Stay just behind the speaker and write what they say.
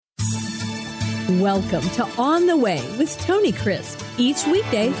Welcome to On the Way with Tony Crisp. Each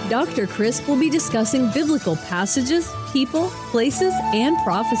weekday, Dr. Crisp will be discussing biblical passages, people, places, and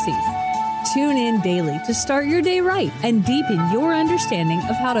prophecies. Tune in daily to start your day right and deepen your understanding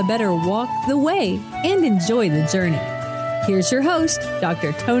of how to better walk the way and enjoy the journey. Here's your host,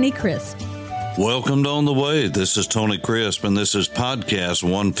 Dr. Tony Crisp. Welcome to On the Way. This is Tony Crisp, and this is podcast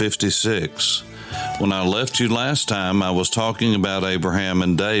 156. When I left you last time, I was talking about Abraham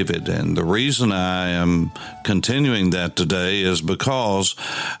and David, and the reason I am continuing that today is because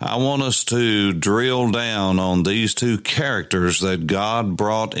I want us to drill down on these two characters that God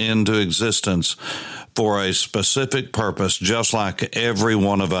brought into existence for a specific purpose, just like every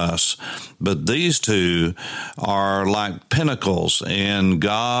one of us. But these two are like pinnacles in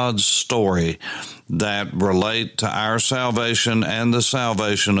God's story that relate to our salvation and the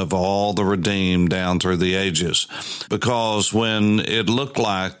salvation of all the redeemed down through the ages. Because when it looked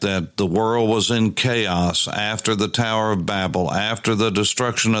like that the world was in chaos after the Tower of Babel, after the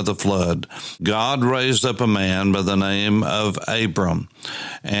destruction of the flood, God raised up a man by the name of Abram,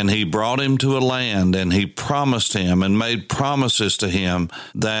 and he brought him to a land, and he promised him and made promises to him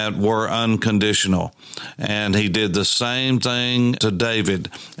that were unconditional. And he did the same thing to David.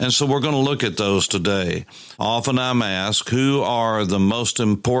 And so we're going to look at those today. Often I'm asked, who are the most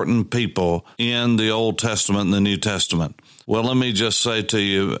important people in the Old Testament and the New Testament? Well, let me just say to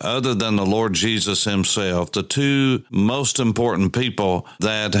you, other than the Lord Jesus himself, the two most important people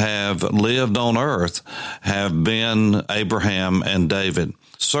that have lived on earth have been Abraham and David.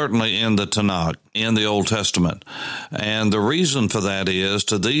 Certainly in the Tanakh, in the Old Testament. And the reason for that is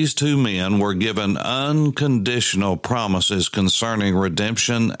to these two men were given unconditional promises concerning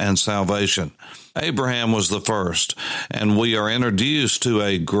redemption and salvation. Abraham was the first, and we are introduced to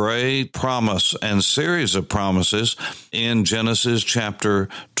a great promise and series of promises in Genesis chapter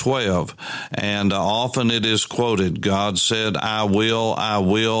 12. And often it is quoted, God said, I will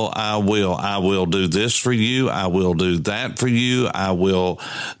do this for you. I will do that for you. I will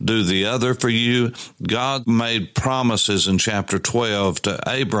do the other for you. God made promises in chapter 12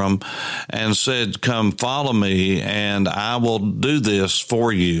 to Abram and said, come follow me and I will do this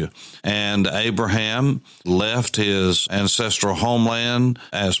for you. And Abraham left his ancestral homeland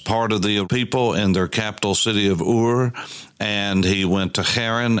as part of the people in their capital city of Ur, and he went to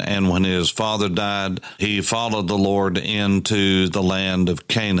Haran, and when his father died, he followed the Lord into the land of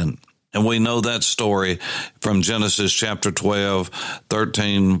Canaan. And we know that story from Genesis chapter 12,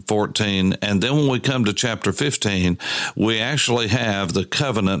 13, 14. And then when we come to chapter 15, we actually have the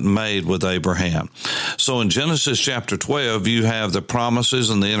covenant made with Abraham. So in Genesis chapter 12, you have the promises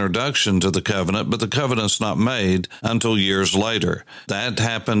and the introduction to the covenant, but the covenant's not made until years later. That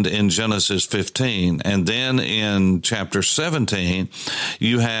happened in Genesis 15. And then in chapter 17,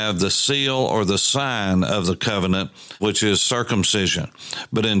 you have the seal or the sign of the covenant, which is circumcision.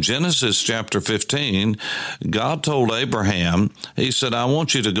 But in Genesis chapter 15, God told Abraham, he said, I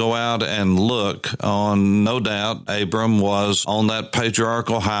want you to go out and look on, no doubt, Abram was on that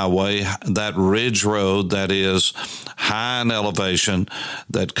patriarchal highway, that ridge road that is high in elevation,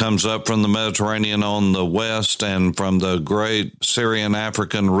 that comes up from the Mediterranean on the west and from the great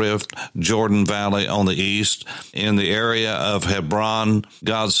Syrian-African rift, Jordan Valley on the east. In the area of Hebron,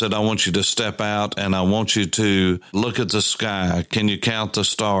 God said, I want you to step out and I want you to look at the sky. Can you count the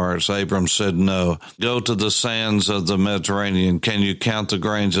stars? Abram said, no. Go to the sands of the Mediterranean. Can you count the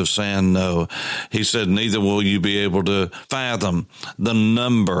grains of sand? No. He said, neither will you be able to fathom the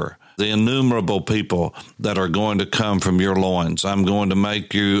number, the innumerable people that are going to come from your loins. I'm going to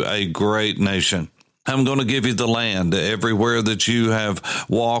make you a great nation. I'm going to give you the land. Everywhere that you have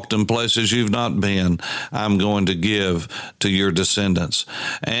walked and places you've not been, I'm going to give to your descendants.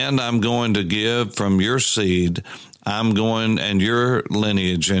 And I'm going to give from your seed, and your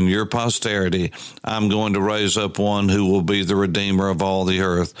lineage and your posterity, I'm going to raise up one who will be the Redeemer of all the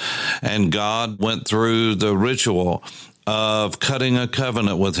earth. And God went through the ritual of cutting a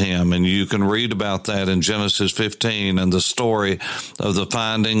covenant with him. And you can read about that in Genesis 15 and the story of the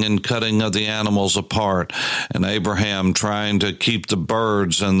finding and cutting of the animals apart, and Abraham trying to keep the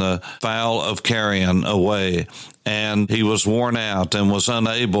birds and the fowl of carrion away. And he was worn out and was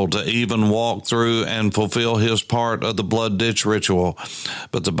unable to even walk through and fulfill his part of the blood ditch ritual.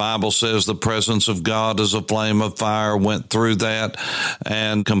 But the Bible says the presence of God as a flame of fire went through that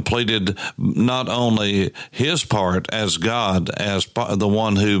and completed not only his part as God, as the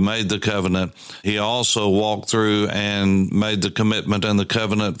one who made the covenant, he also walked through and made the commitment and the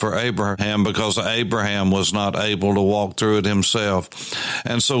covenant for Abraham, because Abraham was not able to walk through it himself.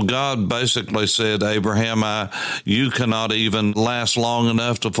 And so God basically said, Abraham, you cannot even last long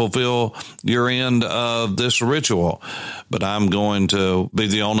enough to fulfill your end of this ritual. But I'm going to be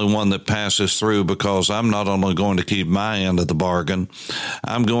the only one that passes through, because I'm not only going to keep my end of the bargain,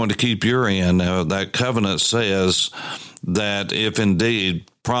 I'm going to keep your end. Now, that covenant says that if indeed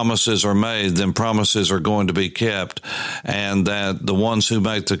promises are made, then promises are going to be kept, and that the ones who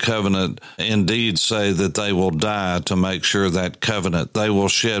make the covenant indeed say that they will die to make sure that covenant, they will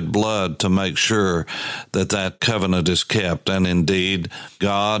shed blood to make sure that that covenant is kept. And indeed,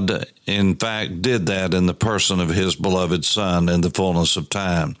 God, in fact, did that in the person of his beloved Son in the fullness of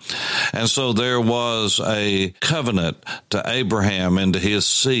time. And so there was a covenant to Abraham and to his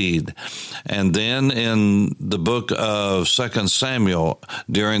seed. And then in the book of 2 Samuel,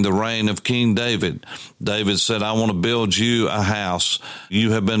 during the reign of King David, David said, I want to build you a house.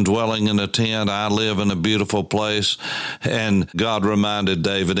 You have been dwelling in a tent. I live in a beautiful place. And God reminded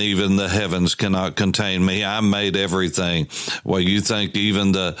David, even the heavens cannot contain me. I made everything. Well, you think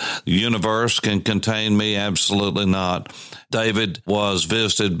even the universe can contain me? Absolutely not. David was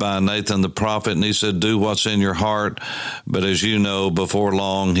visited by Nathan the prophet, and he said, do what's in your heart. But as you know, before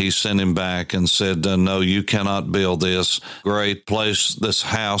long, he sent him back and said, no, you cannot build this great place, this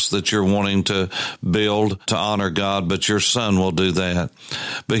house that you're wanting to build to honor God, but your son will do that.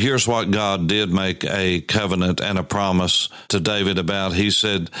 But here's what God did make a covenant and a promise to David about. He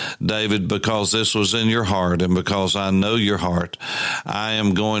said, David, because this was in your heart and because I know your heart, I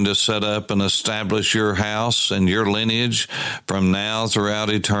am going to set up and establish your house and your lineage from now throughout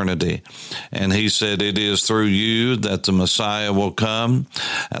eternity. And he said, it is through you that the Messiah will come,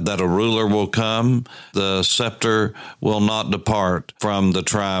 that a ruler will come. The scepter will not depart from the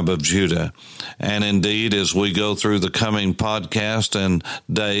tribe of Judah. And indeed, as we go through the coming podcast and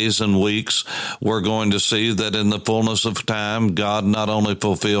days and weeks, we're going to see that in the fullness of time, God not only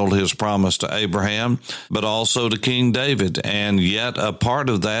fulfilled his promise to Abraham, but also to King David. And yet a part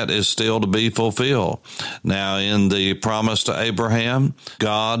of that is still to be fulfilled. Now, in the promise to Abraham,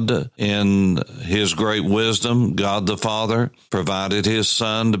 God, in his great wisdom, God the Father, provided his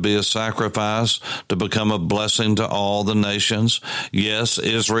son to be a sacrifice, to become a blessing to all the nations. Yes,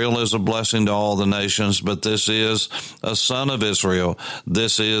 Israel is a blessing to all the nations, but this is a son of Israel.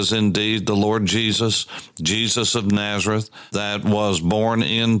 This is indeed the Lord Jesus, Jesus of Nazareth, that was born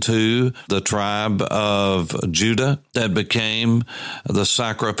into the tribe of Judah, that became the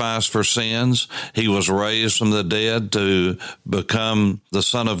sacrifice for sins. He was raised from the dead to become the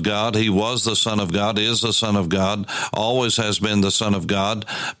Son of God. He was the Son of God, is the Son of God, always has been the Son of God.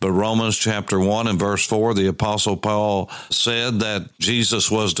 But Romans chapter 1 and verse 4, the Apostle Paul said that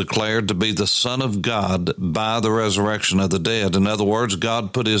Jesus was declared to be the Son of God by the resurrection of the dead. In other words,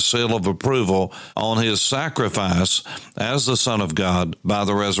 God put his seal of approval on his sacrifice as the Son of God by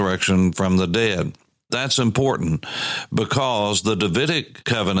the resurrection from the dead. That's important because the Davidic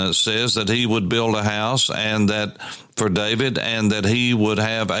covenant says that he would build a house and that for David and that he would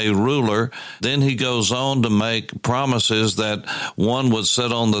have a ruler. Then he goes on to make promises that one would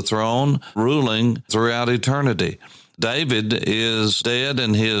sit on the throne ruling throughout eternity. David is dead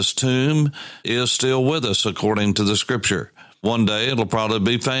and his tomb is still with us according to the scripture. One day it'll probably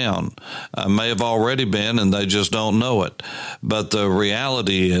be found. May have already been and they just don't know it. But the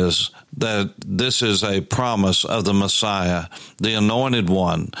reality is that this is a promise of the Messiah, the anointed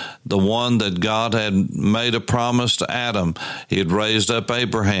one, the one that God had made a promise to Adam. He had raised up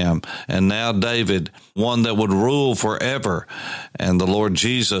Abraham and now David, one that would rule forever. And the Lord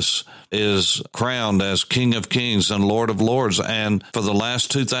Jesus is crowned as King of Kings and Lord of Lords. And for the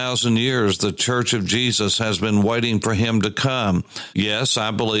last 2,000 years, the Church of Jesus has been waiting for him to come. Yes,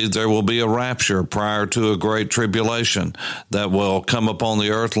 I believe there will be a rapture prior to a great tribulation that will come upon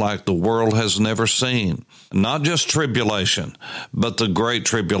the earth like the world has never seen. Not just tribulation, but the great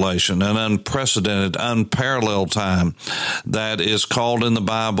tribulation, an unprecedented, unparalleled time that is called in the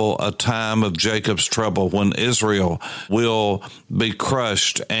Bible a time of Jacob's trouble, when Israel will be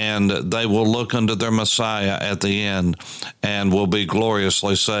crushed and they will look unto their Messiah at the end and will be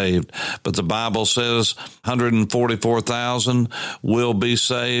gloriously saved. But the Bible says 144,000 will be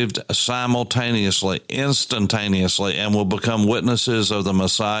saved simultaneously, instantaneously, and will become witnesses of the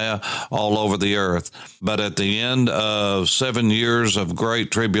Messiah all over the earth. But at the end of 7 years of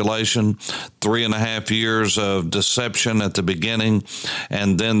great tribulation, 3.5 years of deception at the beginning,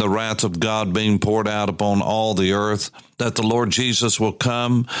 and then the wrath of God being poured out upon all the earth, that the Lord Jesus will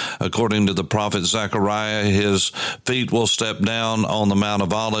come. According to the prophet Zechariah, his feet will step down on the Mount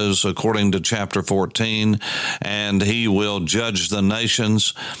of Olives, according to chapter 14, and he will judge the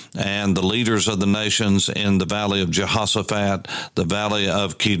nations and the leaders of the nations in the valley of Jehoshaphat, the valley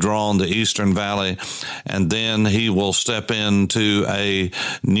of Kidron, the eastern valley, and then he will step into a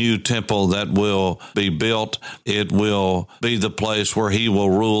new temple that will be built. It will be the place where he will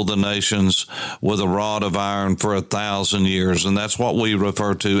rule the nations with a rod of iron for 1,000 years. And that's what we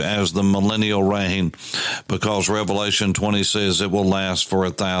refer to as the millennial reign, because Revelation 20 says it will last for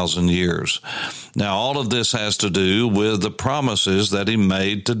 1,000 years. Now, all of this has to do with the promises that he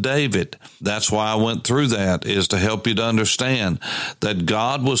made to David. That's why I went through that, is to help you to understand that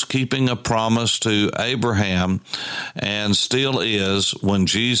God was keeping a promise to Abraham and still is when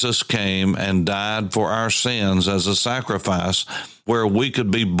Jesus came and died for our sins as a sacrifice, where we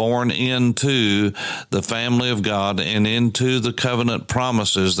could be born into the family of God and into the covenant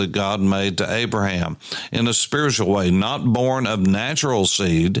promises that God made to Abraham in a spiritual way, not born of natural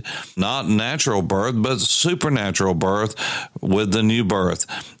seed, not natural birth, but supernatural birth with the new birth.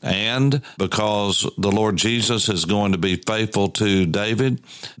 And because the Lord Jesus is going to be faithful to David,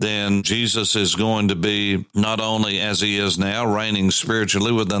 then Jesus is going to be not only as he is now, reigning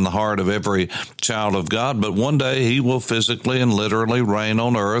spiritually within the heart of every child of God, but one day he will physically and literally reign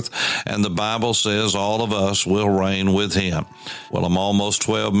on earth, and the Bible says all of us will reign with him. Well, I'm almost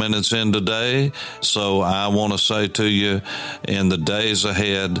 12 minutes in today, so I want to say to you, in the days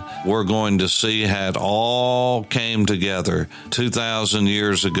ahead, we're going to see how it all came together 2,000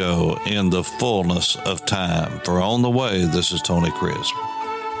 years ago in the fullness of time. For On the Way, this is Tony Crisp.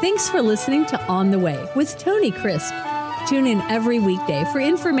 Thanks for listening to On the Way with Tony Crisp. Tune in every weekday for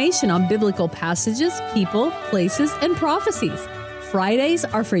information on biblical passages, people, places, and prophecies. Fridays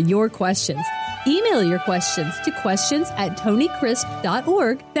are for your questions. Email your questions to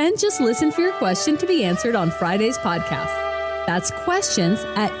questions@tonycrisp.org, then just listen for your question to be answered on Friday's podcast. That's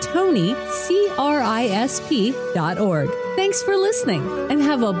questions@tonycrisp.org. Thanks for listening and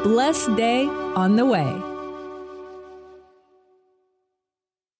have a blessed day on the way.